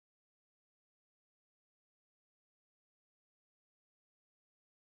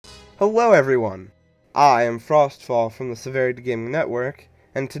Hello everyone, I am Frostfall from the Severity Gaming Network,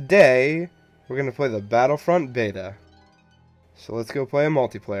 and today we're going to play the Battlefront beta. So let's go play a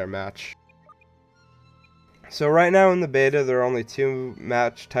multiplayer match. So right now in the beta there are only two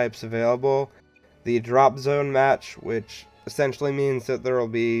match types available. The drop zone match, which essentially means that there will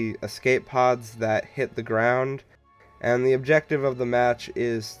be escape pods that hit the ground, and the objective of the match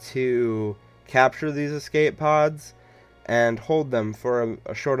is to capture these escape pods and hold them for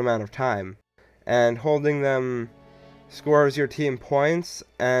a short amount of time. And holding them scores your team points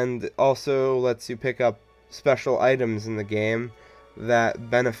and also lets you pick up special items in the game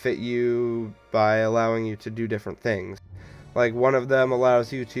that benefit you by allowing you to do different things. Like one of them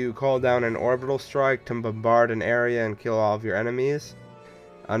allows you to call down an orbital strike to bombard an area and kill all of your enemies.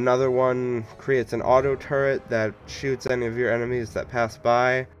 Another one creates an auto turret that shoots any of your enemies that pass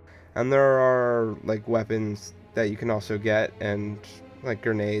by. And there are like weapons that you can also get, and like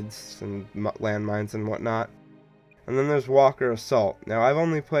grenades and landmines and whatnot. And then there's Walker Assault. Now I've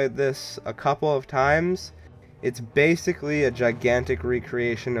only played this a couple of times. It's basically a gigantic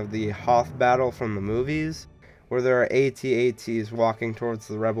recreation of the Hoth battle from the movies, where there are AT-ATs walking towards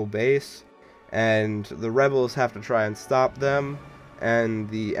the rebel base, and the rebels have to try and stop them, and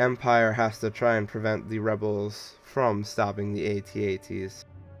the Empire has to try and prevent the rebels from stopping the AT-ATs.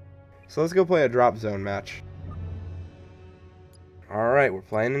 So let's go play a drop zone match. Alright, we're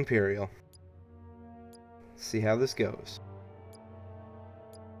playing Imperial. Let's see how this goes.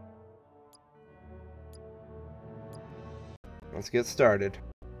 Let's get started.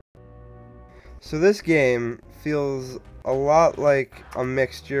 So this game feels a lot like a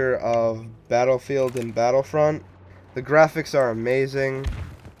mixture of Battlefield and Battlefront. The graphics are amazing,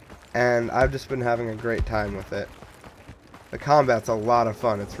 and I've just been having a great time with it. The combat's a lot of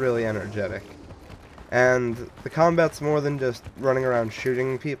fun, it's really energetic. And the combat's more than just running around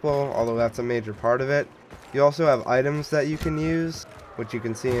shooting people, although that's a major part of it. You also have items that you can use, which you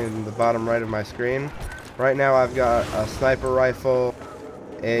can see in the bottom right of my screen. Right now I've got a sniper rifle,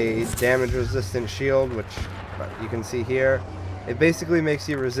 a damage-resistant shield, which you can see here. It basically makes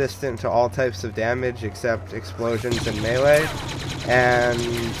you resistant to all types of damage except explosions and melee, and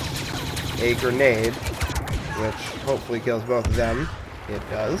a grenade, which hopefully kills both of them. It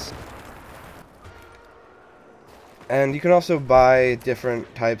does. And you can also buy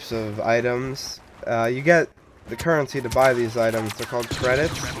different types of items. You get the currency to buy these items. They're called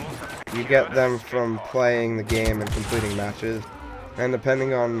credits. You get them from playing the game and completing matches. And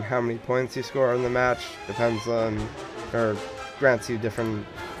depending on how many points you score in the match, depends on, or grants you different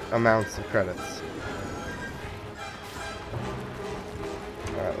amounts of credits.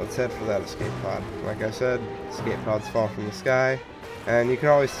 Alright, let's head for that escape pod. Like I said, escape pods fall from the sky, and you can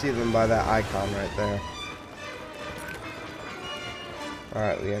always see them by that icon right there.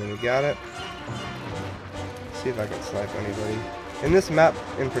 Alright, the enemy got it. Let's see if I can snipe anybody. In this map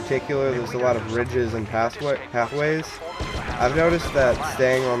in particular, there's a lot of ridges and pathways. I've noticed that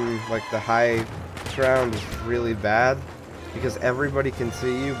staying on like the high ground is really bad, because everybody can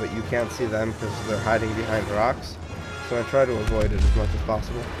see you, but you can't see them because they're hiding behind rocks. So I try to avoid it as much as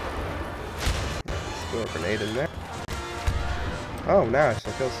possible. Let's throw a grenade in there. Oh, nice,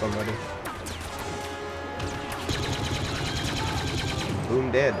 I killed somebody. Boom,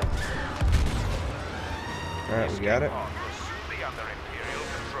 dead. Alright, we got it.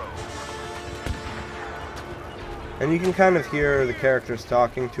 And you can kind of hear the characters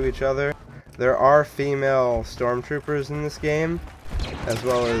talking to each other. There are female stormtroopers in this game, as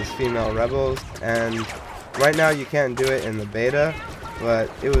well as female rebels, and right now you can't do it in the beta, but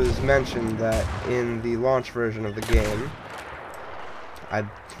it was mentioned that in the launch version of the game,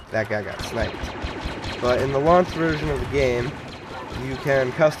 that guy got sniped. But in the launch version of the game, you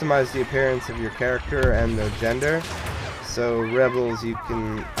can customize the appearance of your character and their gender. So rebels you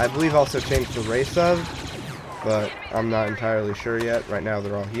can, I believe, also change the race of, but I'm not entirely sure yet. Right now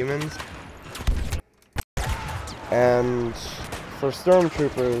they're all humans. And for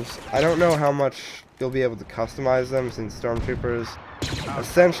stormtroopers, I don't know how much you'll be able to customize them, since stormtroopers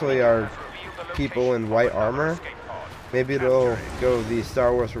essentially are people in white armor. Maybe it'll go the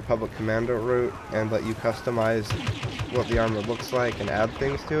Star Wars Republic Commando route and let you customize what the armor looks like and add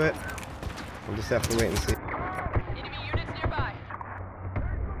things to it. We'll just have to wait and see. Enemy units nearby.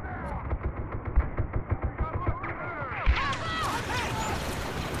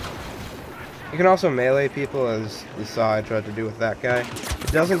 You can also melee people, as you saw I tried to do with that guy.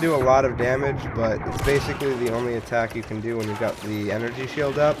 It doesn't do a lot of damage, but it's basically the only attack you can do when you've got the energy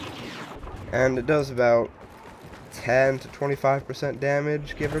shield up. And it does about 10 to 25%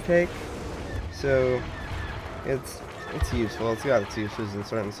 damage, give or take. So it's it's useful. It's got its uses in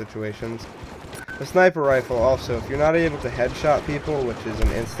certain situations. The sniper rifle also, if you're not able to headshot people, which is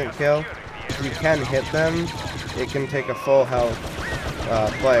an instant kill, if you can hit them, it can take a full health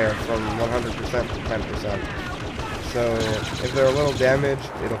player from 100% to 10%. So if they're a little damaged,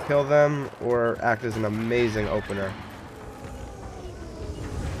 it'll kill them or act as an amazing opener.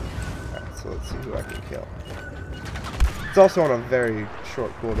 Alright, so let's see who I can kill. It's also on a very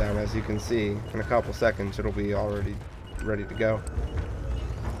short cooldown, as you can see. In a couple seconds, it'll be already ready to go.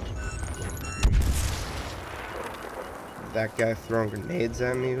 That guy throwing grenades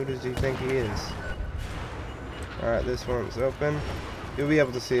at me, who does he think he is? Alright, this one's open. You'll be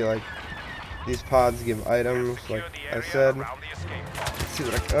able to see, like, these pods give items, like I said. Let's see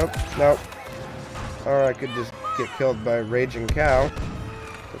what I can, oh, nope. Or I could just get killed by a raging cow.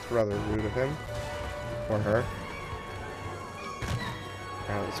 That's rather rude of him. Or her.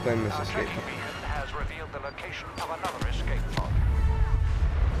 Alright, let's claim this escape pod.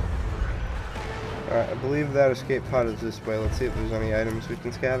 Alright, I believe that escape pod is this way. Let's see if there's any items we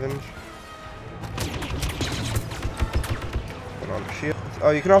can scavenge. Put on the shield.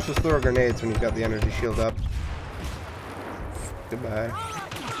 Oh, you can also throw grenades when you've got the energy shield up. Goodbye.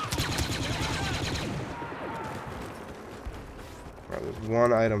 Alright, there's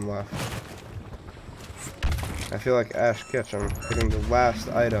one item left. I feel like Ash Ketchum hitting the last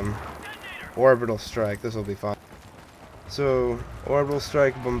item. Orbital Strike. This will be fun. So, Orbital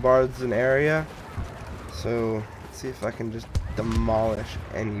Strike bombards an area. So, let's see if I can just demolish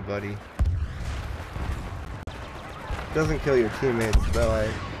anybody. Doesn't kill your teammates, though, I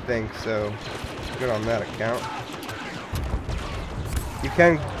think, so good on that account. You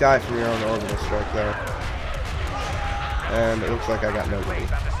can die from your own orbital strike, though. And it looks like I got nobody.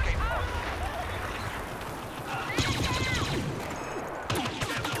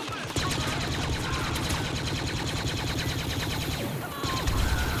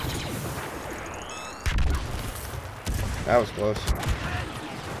 That was close.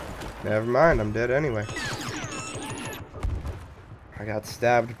 Never mind, I'm dead anyway. I got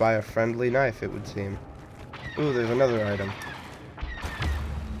stabbed by a friendly knife, it would seem. Ooh, there's another item.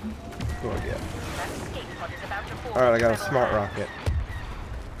 What do I get? Alright, I got a smart rocket.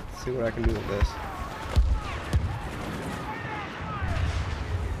 Let's see what I can do with this.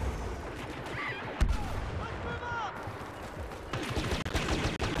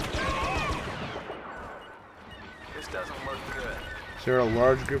 This doesn't look good. Is there a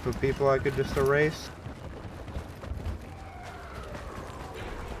large group of people I could just erase?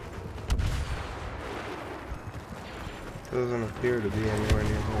 Doesn't appear to be anywhere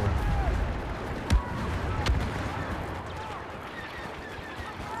near here.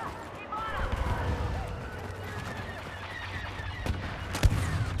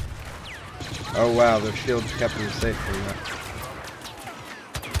 Oh wow, their shields kept them safe from that.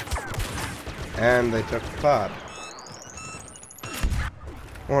 And they took the pod.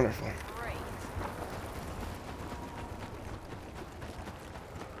 Wonderful.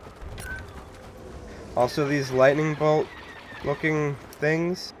 Also, these lightning bolt looking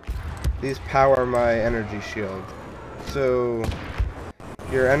things, these power my energy shield. So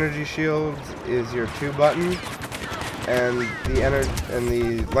your energy shield is your 2 button, and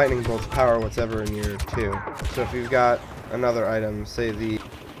the lightning bolts power whatever in your 2. So if you've got another item, say the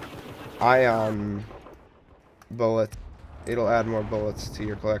ion bullet, it'll add more bullets to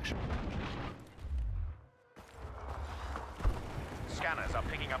your collection. Scanners are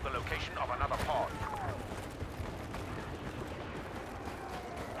picking up the location of another pod.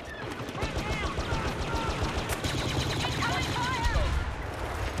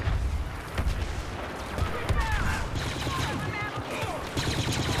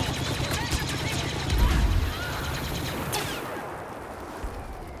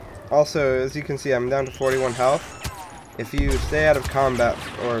 Also, as you can see, I'm down to 41 health. If you stay out of combat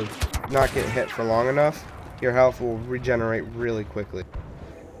or not get hit for long enough, your health will regenerate really quickly.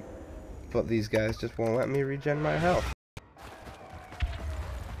 But these guys just won't let me regen my health.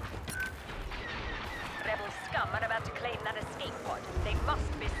 Rebel scum are about to claim that escape pod. They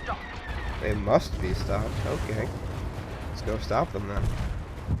must be stopped. They must be stopped. Okay. Let's go stop them then.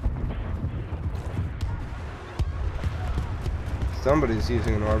 Somebody's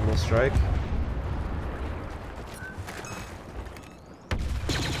using an orbital strike.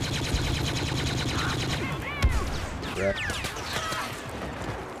 Wrecked.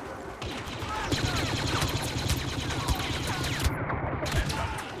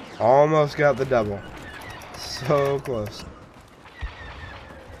 Almost got the double. So close.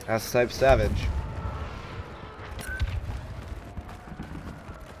 That's type savage.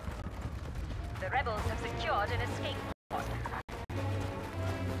 The rebels have secured an escape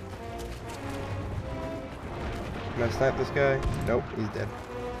Can I snipe this guy? Nope, he's dead.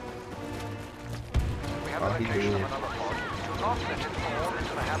 We have Oh, the he location of did. another pod. Do not let it fall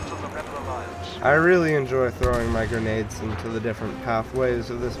into the hands of the Rebel Alliance. I really enjoy throwing my grenades into the different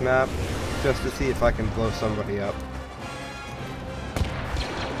pathways of this map, just to see if I can blow somebody up.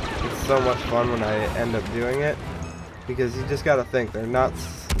 It's so much fun when I end up doing it, because you just gotta think, they're not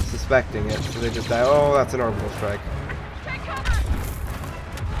suspecting it, so they just die, oh, that's an orbital strike.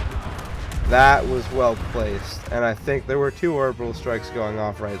 That was well placed, and I think there were 2 orbital strikes going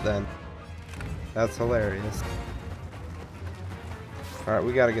off right then. That's hilarious. Alright,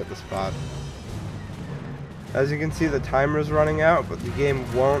 we gotta get the spot. As you can see, the timer's running out, but the game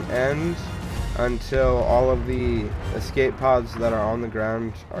won't end until all of the escape pods that are on the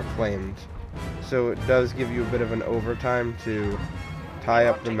ground are claimed. So it does give you a bit of an overtime to tie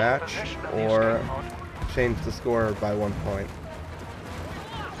up the match or change the score by 1 point.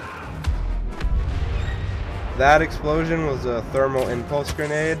 That explosion was a thermal impulse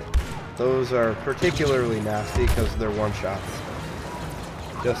grenade. Those are particularly nasty because they're one-shots.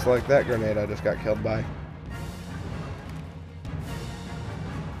 Just like that grenade I just got killed by.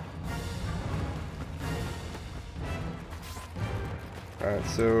 Alright,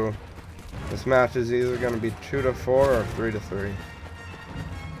 so this match is either going to be 2-4 or 3-3.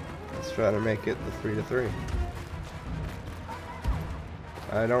 Let's try to make it the 3-3.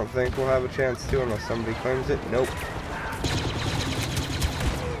 I don't think we'll have a chance to unless somebody claims it. Nope.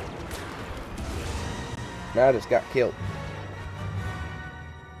 Now I just got killed.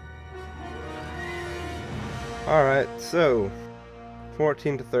 Alright, so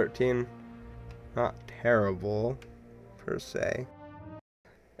 14-13. Not terrible per se.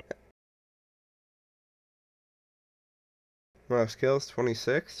 Most kills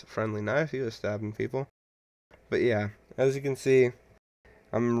 26. Friendly knife, he was stabbing people. But yeah, as you can see,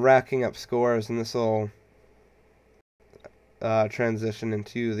 I'm racking up scores, and this will transition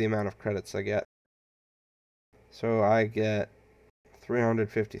into the amount of credits I get. So I get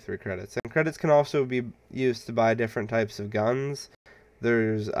 353 credits. And credits can also be used to buy different types of guns.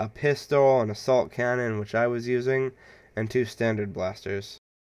 There's a pistol, an assault cannon, which I was using, and 2 standard blasters.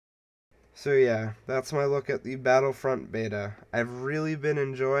 So yeah, that's my look at the Battlefront beta. I've really been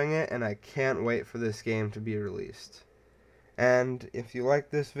enjoying it, and I can't wait for this game to be released. And if you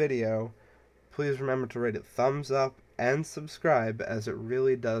like this video, please remember to rate it thumbs up and subscribe, as it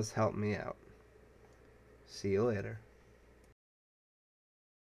really does help me out. See you later.